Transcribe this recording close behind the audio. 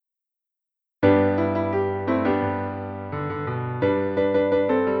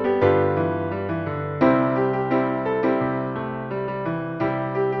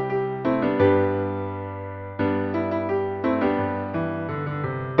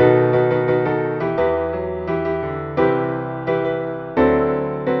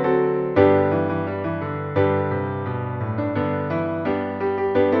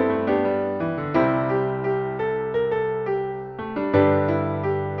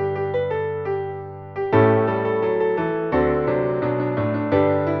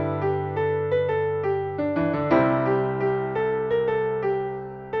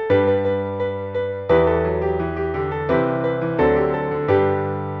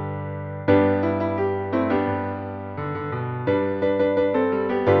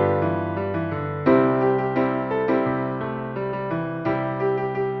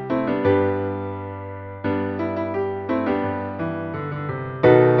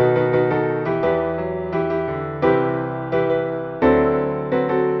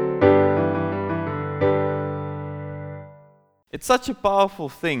It's such a powerful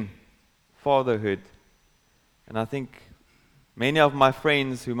thing, fatherhood. And I think many of my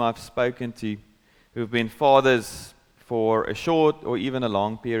friends whom I've spoken to, who've been fathers for a short or even a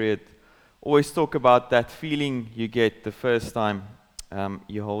long period, always talk about that feeling you get the first time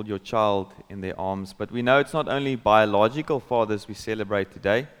you hold your child in their arms. But we know it's not only biological fathers we celebrate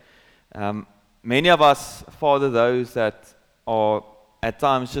today. Many of us father those that are at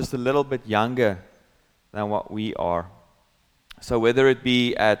times just a little bit younger than what we are. So whether it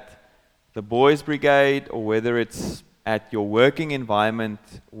be at the boys' brigade or whether it's at your working environment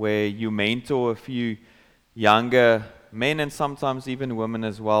where you mentor a few younger men and sometimes even women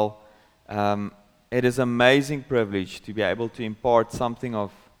as well, it is an amazing privilege to be able to impart something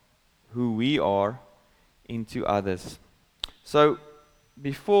of who we are into others. So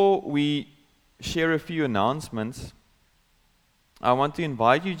before we share a few announcements, I want to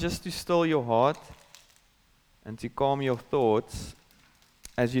invite you just to still your heart and to calm your thoughts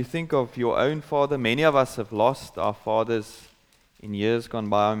as you think of your own father. Many of us have lost our fathers in years gone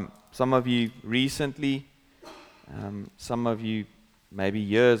by. Some of you recently, some of you maybe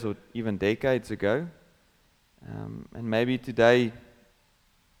years or even decades ago. And maybe today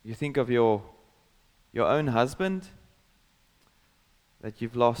you think of your own husband that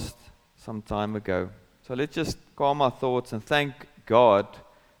you've lost some time ago. So let's just calm our thoughts and thank God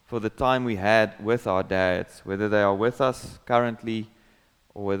for the time we had with our dads, whether they are with us currently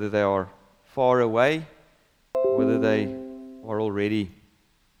or whether they are far away, or whether they are already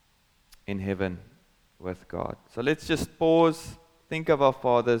in heaven with God. So let's just pause, think of our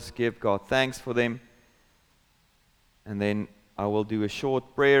fathers, give God thanks for them, and then I will do a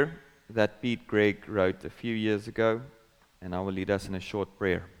short prayer that Pete Greig wrote a few years ago, and I will lead us in a short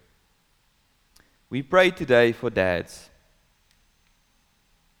prayer. We pray today for dads.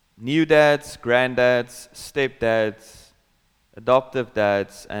 New dads, granddads, stepdads, adoptive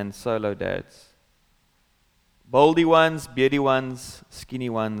dads, and solo dads. Boldy ones, beardy ones, skinny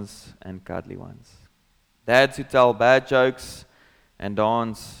ones, and cuddly ones. Dads who tell bad jokes and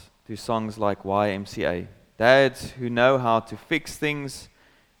dance to songs like YMCA. Dads who know how to fix things,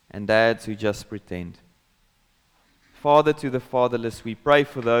 and dads who just pretend. Father to the fatherless, we pray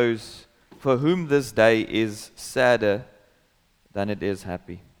for those for whom this day is sadder than it is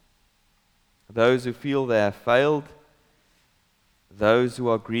happy. Those who feel they have failed, those who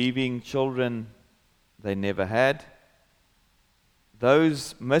are grieving children they never had,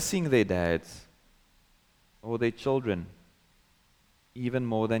 those missing their dads or their children even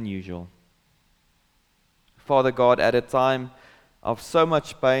more than usual. Father God, at a time of so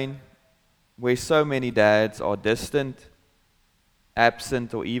much pain, where so many dads are distant,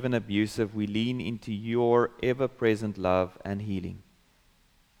 absent, or even abusive, we lean into your ever-present love and healing.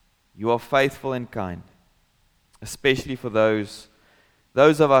 You are faithful and kind, especially for those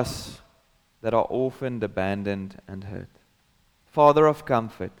of us that are orphaned, abandoned, and hurt. Father of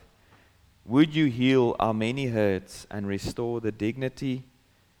comfort, would you heal our many hurts and restore the dignity,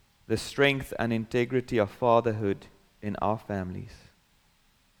 the strength, and integrity of fatherhood in our families,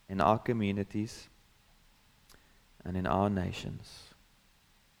 in our communities, and in our nations.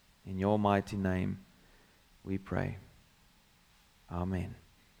 In your mighty name we pray. Amen.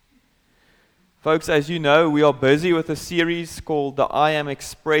 Folks, as you know, we are busy with a series called the I Am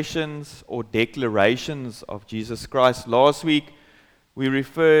Expressions or Declarations of Jesus Christ. Last week, we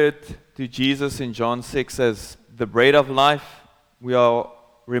referred to Jesus in John 6 as the bread of life. We are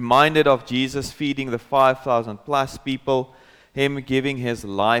reminded of Jesus feeding the 5,000 plus people, Him giving His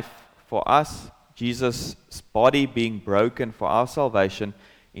life for us, Jesus' body being broken for our salvation,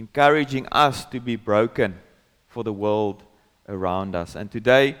 encouraging us to be broken for the world around us. And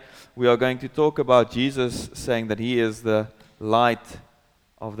today, we are going to talk about Jesus saying that He is the light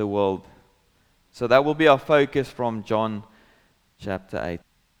of the world. So that will be our focus from John chapter 8.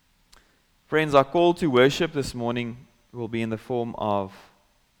 Friends, our call to worship this morning will be in the form of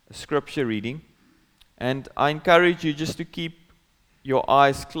a scripture reading. And I encourage you just to keep your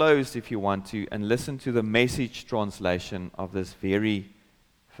eyes closed if you want to and listen to the Message translation of this very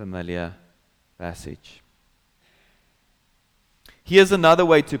familiar passage. Here's another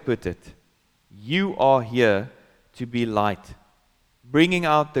way to put it. You are here to be light, bringing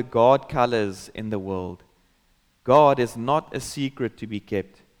out the God colors in the world. God is not a secret to be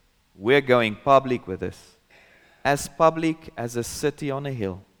kept. We're going public with this, as public as a city on a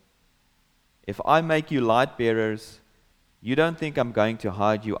hill. If I make you light bearers, you don't think I'm going to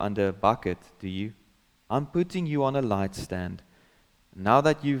hide you under a bucket, do you? I'm putting you on a light stand. Now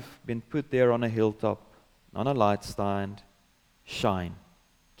that you've been put there on a hilltop, on a light stand, shine.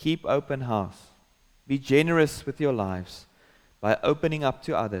 Keep open house. Be generous with your lives. by opening up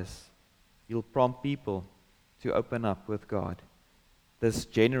to others, He'll prompt people to open up with God, this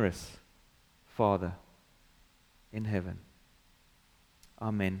generous Father in heaven.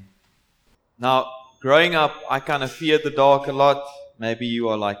 Amen. Now, growing up, I kind of feared the dark a lot. Maybe you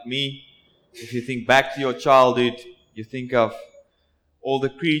are like me. If you think back to your childhood, you think of all the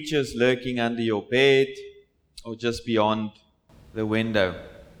creatures lurking under your bed or just beyond the window.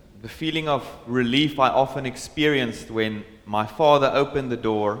 The feeling of relief I often experienced when my father opened the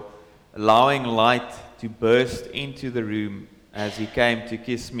door, allowing light to burst into the room as he came to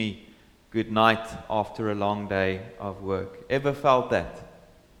kiss me good night after a long day of work. Ever felt that?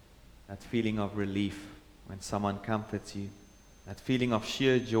 That feeling of relief when someone comforts you. That feeling of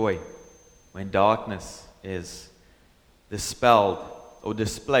sheer joy when darkness is dispelled or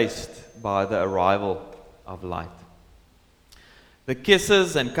displaced by the arrival of light. The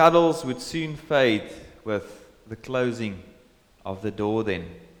kisses and cuddles would soon fade with the closing of the door then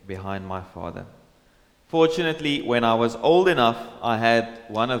behind my father. Fortunately, when I was old enough, I had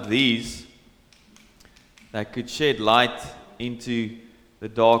one of these that could shed light into the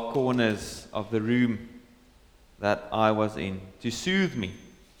dark corners of the room that I was in, to soothe me,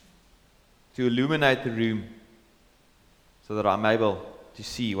 to illuminate the room so that I'm able to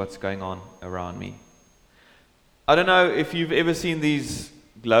see what's going on around me. I don't know if you've ever seen these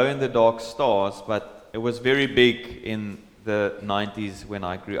glow-in-the-dark stars, but it was very big in the 90s when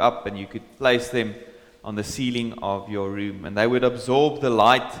I grew up, and you could place them on the ceiling of your room, and they would absorb the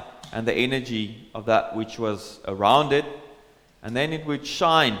light and the energy of that which was around it, and then it would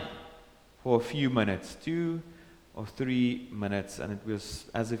shine for a few minutes, 2 or 3 minutes, and it was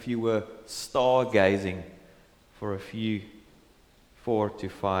as if you were stargazing for a few 4 to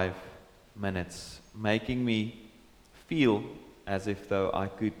 5 minutes, making me feel as if though I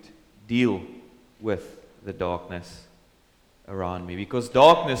could deal with the darkness around me. Because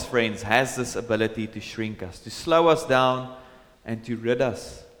darkness, friends, has this ability to shrink us, to slow us down, and to rid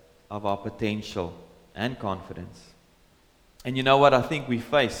us of our potential and confidence. And you know what? I think we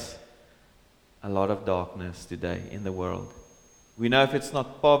face a lot of darkness today in the world. We know if it's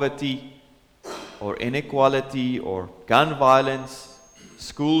not poverty or inequality or gun violence,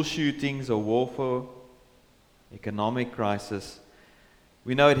 school shootings or warfare, economic crisis,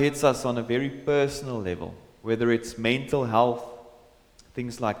 we know it hits us on a very personal level, whether it's mental health,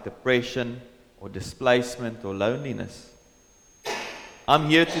 things like depression or displacement or loneliness. I'm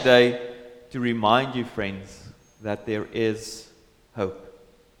here today to remind you, friends, that there is hope,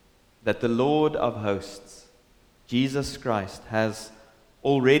 that the Lord of hosts, Jesus Christ, has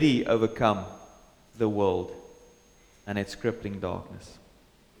already overcome the world and its crippling darkness.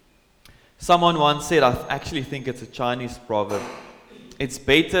 Someone once said, I actually think it's a Chinese proverb, it's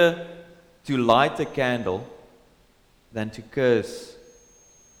better to light a candle than to curse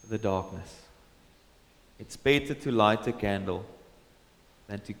the darkness. It's better to light a candle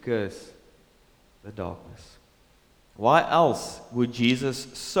than to curse the darkness. Why else would Jesus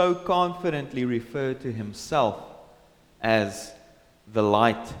so confidently refer to himself as the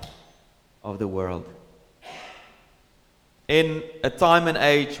light of the world? In a time and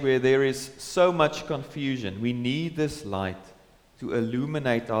age where there is so much confusion, we need this light to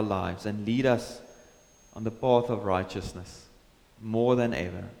illuminate our lives and lead us on the path of righteousness more than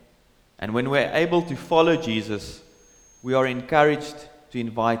ever. And when we're able to follow Jesus, we are encouraged to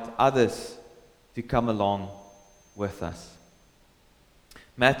invite others to come along with us.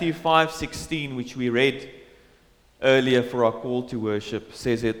 Matthew 5:16, which we read earlier for our call to worship,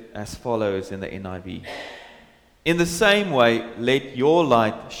 says it as follows in the NIV. In the same way, let your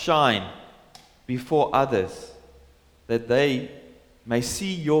light shine before others, that they may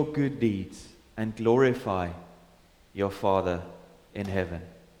see your good deeds and glorify your Father in heaven.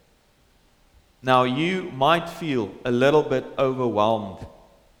 Now, you might feel a little bit overwhelmed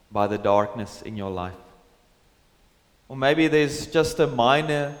by the darkness in your life. Or maybe there's just a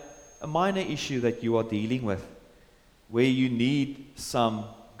minor issue that you are dealing with, where you need some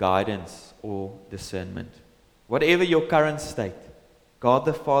guidance or discernment. Whatever your current state, God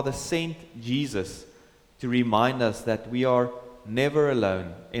the Father sent Jesus to remind us that we are never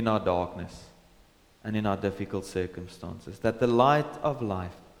alone in our darkness and in our difficult circumstances, that the light of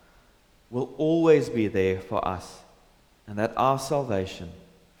life will always be there for us, and that our salvation,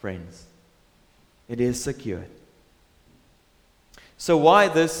 friends, it is secured. So why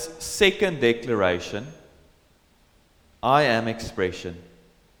this second declaration, I am expression,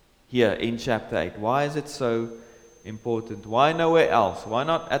 here in chapter 8? Why is it so important? Why nowhere else? Why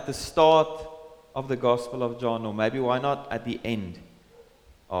not at the start of the Gospel of John, or maybe why not at the end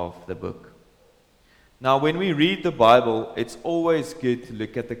of the book? Now, when we read the Bible, it's always good to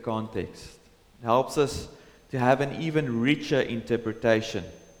look at the context. It helps us to have an even richer interpretation.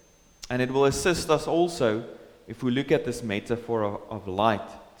 And it will assist us also, if we look at this metaphor of light,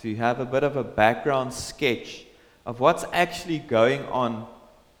 to have a bit of a background sketch of what's actually going on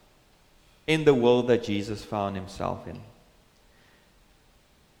in the world that Jesus found himself in.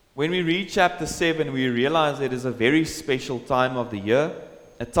 When we read chapter 7, we realize it is a very special time of the year,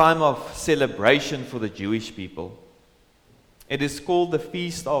 a time of celebration for the Jewish people. It is called the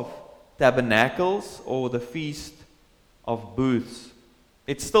Feast of Tabernacles or the Feast of Booths.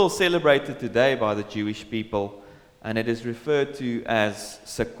 It's still celebrated today by the Jewish people, and it is referred to as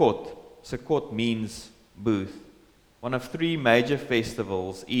Sukkot. Sukkot means booth. One of 3 major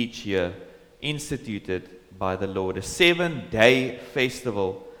festivals each year instituted by the Lord. A 7-day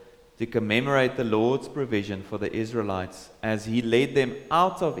festival to commemorate the Lord's provision for the Israelites as he led them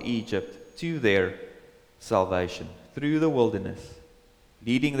out of Egypt to their salvation through the wilderness,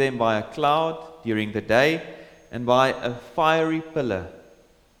 leading them by a cloud during the day and by a fiery pillar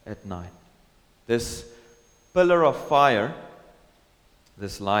at night. This pillar of fire,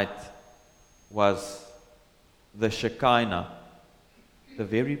 this light, was the Shekinah, the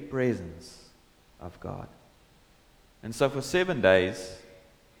very presence of God. And so for 7 days,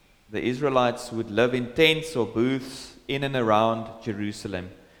 the Israelites would live in tents or booths in and around Jerusalem.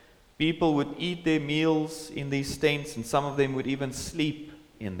 People would eat their meals in these tents, and some of them would even sleep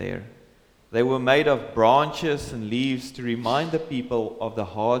in there. They were made of branches and leaves to remind the people of the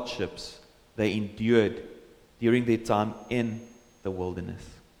hardships they endured during their time in the wilderness.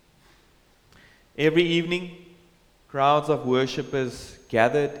 Every evening, crowds of worshippers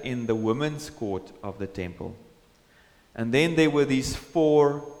gathered in the women's court of the temple. And then there were these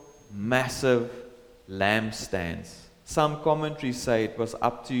 4 massive lampstands. Some commentaries say it was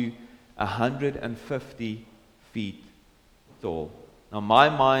up to 150 feet tall. Now my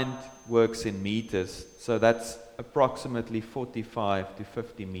mind works in meters, so that's approximately 45 to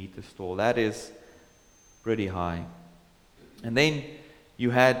 50 meters tall. That is pretty high. And then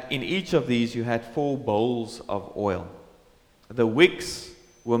you had, in each of these, you had 4 bowls of oil. The wicks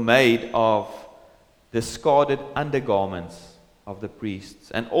were made of discarded undergarments of the priests.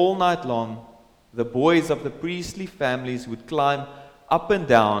 And all night long, the boys of the priestly families would climb up and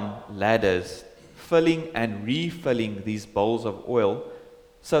down ladders, filling and refilling these bowls of oil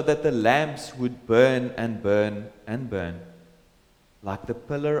so that the lamps would burn and burn and burn, like the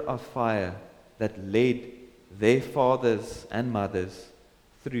pillar of fire that led their fathers and mothers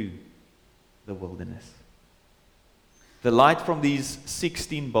through the wilderness. The light from these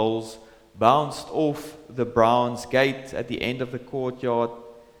 16 bowls bounced off the bronze gate at the end of the courtyard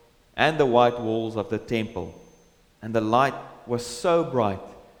and the white walls of the temple. And the light was so bright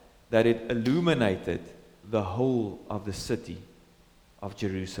that it illuminated the whole of the city of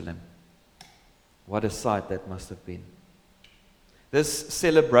Jerusalem. What a sight that must have been. This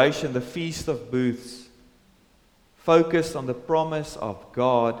celebration, the Feast of Booths, focused on the promise of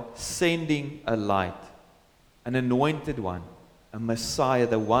God sending a light, an anointed one, a Messiah,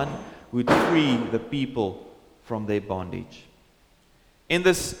 the one who would free the people from their bondage. In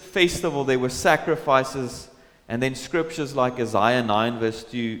this festival, there were sacrifices, and then scriptures like Isaiah 9 verse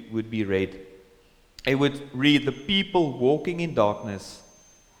 2 would be read. It would read, "The people walking in darkness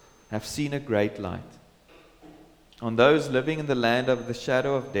have seen a great light. On those living in the land of the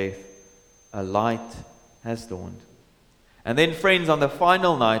shadow of death, a light has dawned." And then, friends, on the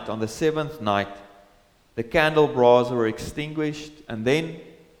final night, on the 7th night, the candelabras were extinguished, and then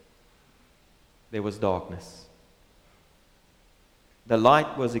there was darkness. The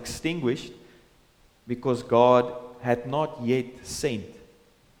light was extinguished because God had not yet sent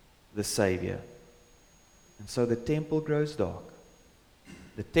the Savior. And so the temple grows dark.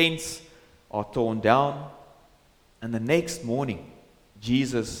 The tents are torn down, and the next morning,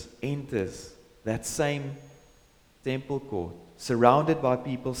 Jesus enters that same temple court, surrounded by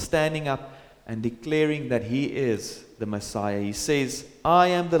people standing up and declaring that he is the Messiah. He says, "I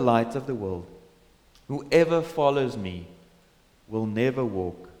am the light of the world. Whoever follows me will never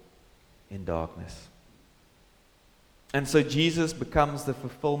walk in darkness." And so Jesus becomes the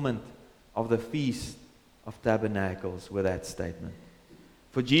fulfillment of the Feast of Tabernacles with that statement.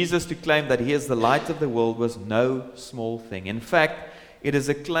 For Jesus to claim that he is the light of the world was no small thing. In fact, it is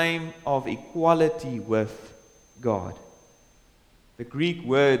a claim of equality with God. The Greek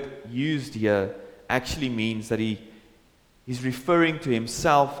word used here actually means that he's referring to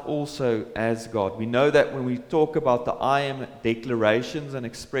himself also as God. We know that when we talk about the I am declarations and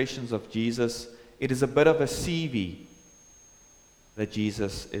expressions of Jesus, it is a bit of a CV that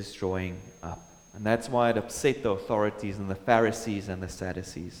Jesus is drawing up. And that's why it upset the authorities and the Pharisees and the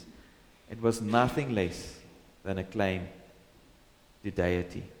Sadducees. It was nothing less than a claim to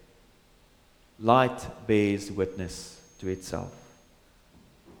deity. Light bears witness to itself.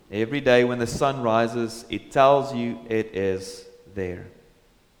 Every day when the sun rises, it tells you it is there.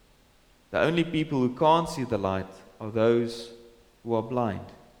 The only people who can't see the light are those who are blind.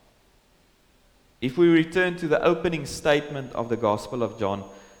 If we return to the opening statement of the Gospel of John,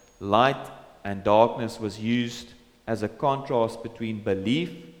 light and darkness was used as a contrast between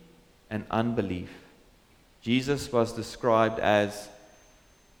belief and unbelief. Jesus was described as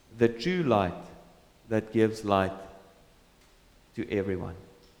the true light that gives light to everyone,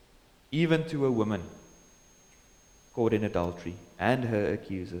 even to a woman caught in adultery and her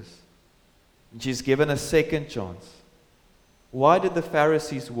accusers. And she's given a second chance. Why did the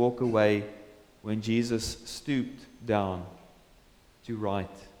Pharisees walk away when Jesus stooped down to write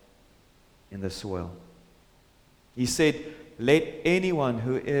in the soil? He said, "Let anyone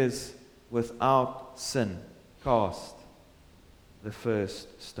who is without sin cast the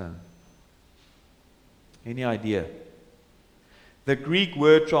first stone." Any idea? The Greek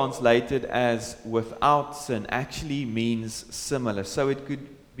word translated as "without sin" actually means similar. So it could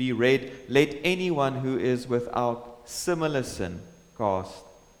be read, "Let anyone who is without similar sin cast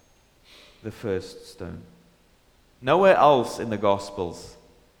the first stone." Nowhere else in the Gospels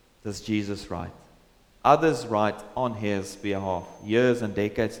does Jesus write. Others write on his behalf, years and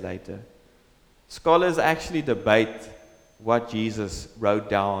decades later. Scholars actually debate what Jesus wrote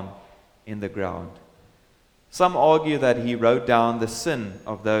down in the ground. Some argue that he wrote down the sin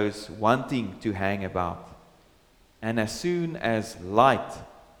of those wanting to hang about. And as soon as light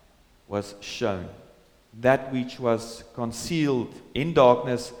was shown, that which was concealed in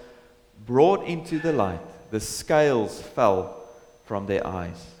darkness brought into the light, the scales fell from their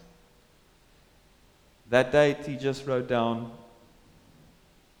eyes. That date he just wrote down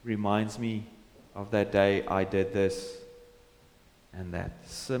reminds me of that day I did this and that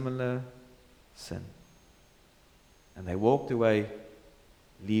similar sin. And they walked away,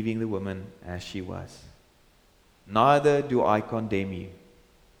 leaving the woman as she was. "Neither do I condemn you,"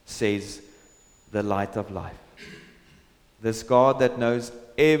 says the light of life. This God that knows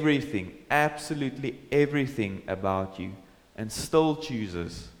everything, absolutely everything about you, and still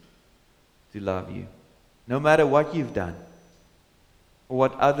chooses to love you. No matter what you've done, or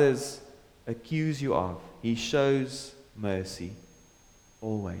what others accuse you of, he shows mercy,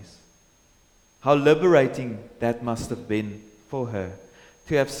 always. How liberating that must have been for her,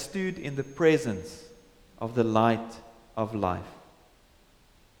 to have stood in the presence of the light of life,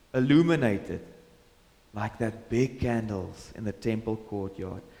 illuminated like that big candles in the temple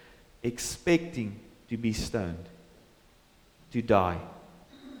courtyard, expecting to be stoned, to die,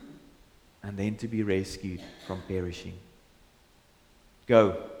 and then to be rescued from perishing.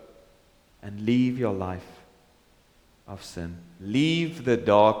 Go and leave your life of sin. Leave the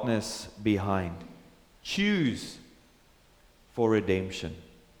darkness behind. Choose for redemption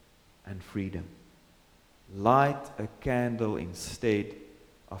and freedom. Light a candle instead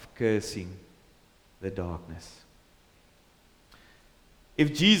of cursing the darkness.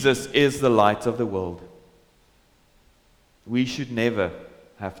 If Jesus is the light of the world, we should never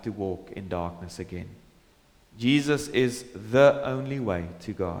have to walk in darkness again. Jesus is the only way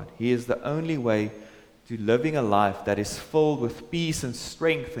to God. He is the only way to living a life that is filled with peace and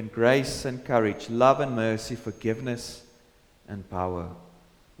strength and grace and courage, love and mercy, forgiveness and power.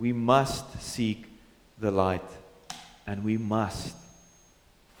 We must seek the light, and we must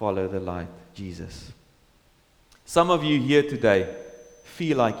follow the light, Jesus. Some of you here today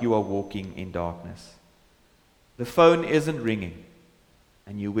feel like you are walking in darkness. The phone isn't ringing,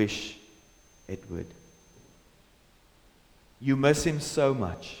 and you wish it would. You miss him so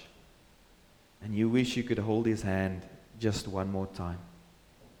much, and you wish you could hold his hand just one more time.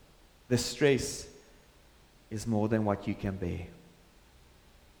 The stress is more than what you can bear.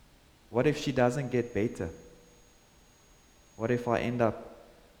 What if she doesn't get better? What if I end up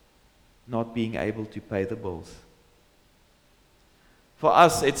not being able to pay the bills? For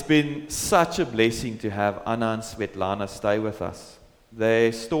us, it's been such a blessing to have Anna and Svetlana stay with us.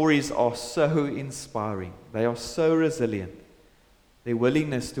 Their stories are so inspiring. They are so resilient. Their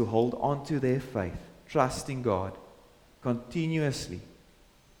willingness to hold on to their faith, trusting God continuously.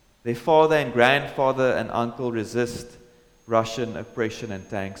 Their father and grandfather and uncle resist Russian oppression and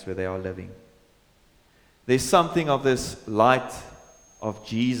tanks where they are living. There's something of this light of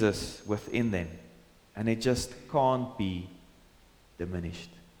Jesus within them, and it just can't be diminished.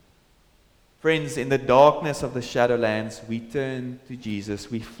 Friends, in the darkness of the Shadowlands, we turn to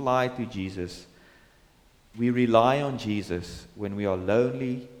Jesus, we fly to Jesus, We rely on Jesus when we are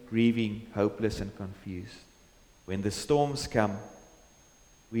lonely, grieving, hopeless, and confused. When the storms come,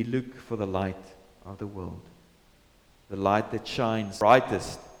 we look for the light of the world, the light that shines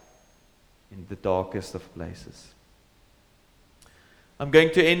brightest in the darkest of places. I'm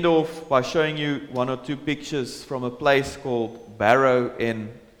going to end off by showing you one or two pictures from a place called Barrow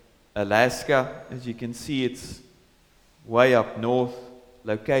in Alaska. As you can see, it's way up north,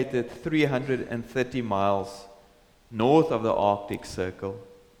 located 330 miles north of the Arctic Circle.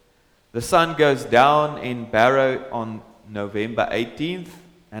 The sun goes down in Barrow on November 18th,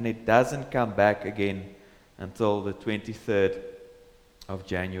 and it doesn't come back again until the 23rd of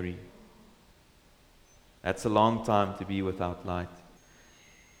January. That's a long time to be without light.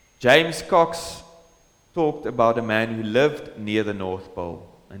 James Cox talked about a man who lived near the North Pole,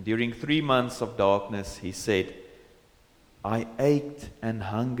 and during 3 months of darkness, he said, "I ached and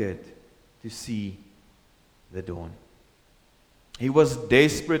hungered to see the dawn." He was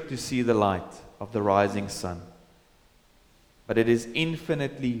desperate to see the light of the rising sun. But it is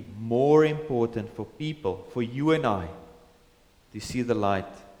infinitely more important for people, for you and I, to see the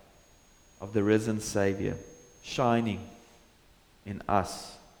light of the risen Savior shining in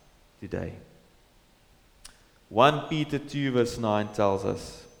us today. 1 Peter 2 verse 9 tells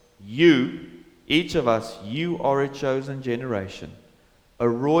us, "You, each of us, you are a chosen generation, a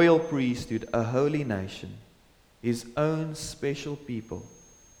royal priesthood, a holy nation, His own special people,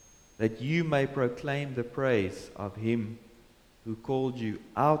 that you may proclaim the praise of Him who called you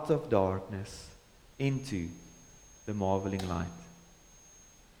out of darkness into the marveling light."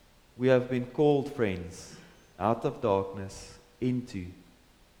 We have been called, friends, out of darkness into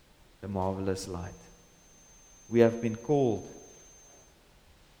the marvelous light. We have been called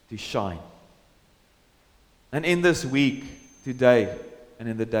to shine. And in this week, today, and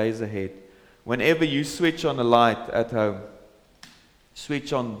in the days ahead, whenever you switch on a light at home,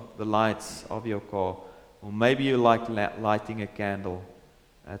 switch on the lights of your car, or maybe you like lighting a candle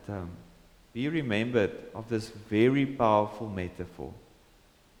at home, be remembered of this very powerful metaphor,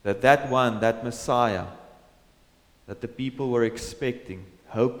 that one, that Messiah, that the people were expecting,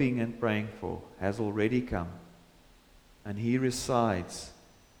 hoping and praying for, has already come. And He resides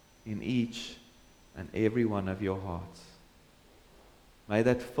in each and every one of your hearts. May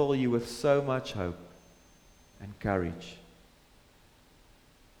that fill you with so much hope and courage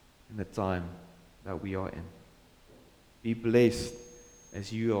in the time that we are in. Be blessed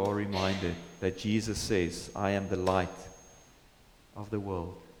as you are reminded that Jesus says, "I am the light of the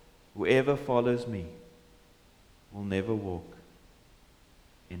world. Whoever follows me will never walk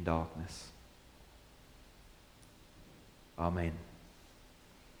in darkness." Amen.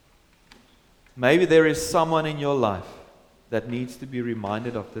 Maybe there is someone in your life that needs to be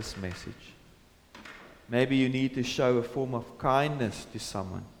reminded of this message. Maybe you need to show a form of kindness to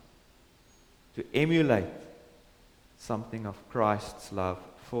someone, to emulate something of Christ's love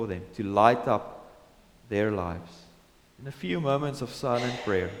for them, to light up their lives. In a few moments of silent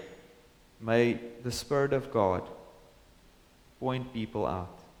prayer, may the Spirit of God point people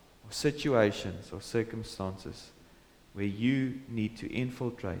out, or situations or circumstances where you need to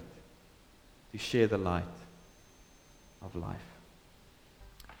infiltrate to share the light of life.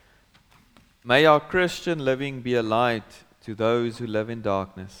 May our Christian living be a light to those who live in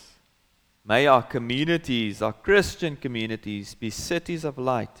darkness. May our communities, our Christian communities, be cities of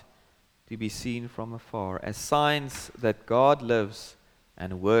light to be seen from afar, as signs that God lives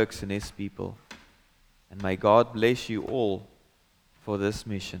and works in His people. And may God bless you all for this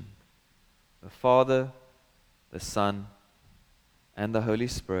mission. The Father, the Son, and the Holy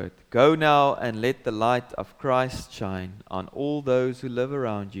Spirit. Go now and let the light of Christ shine on all those who live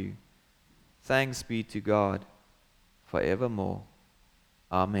around you. Thanks be to God forevermore.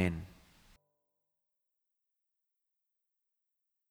 Amen.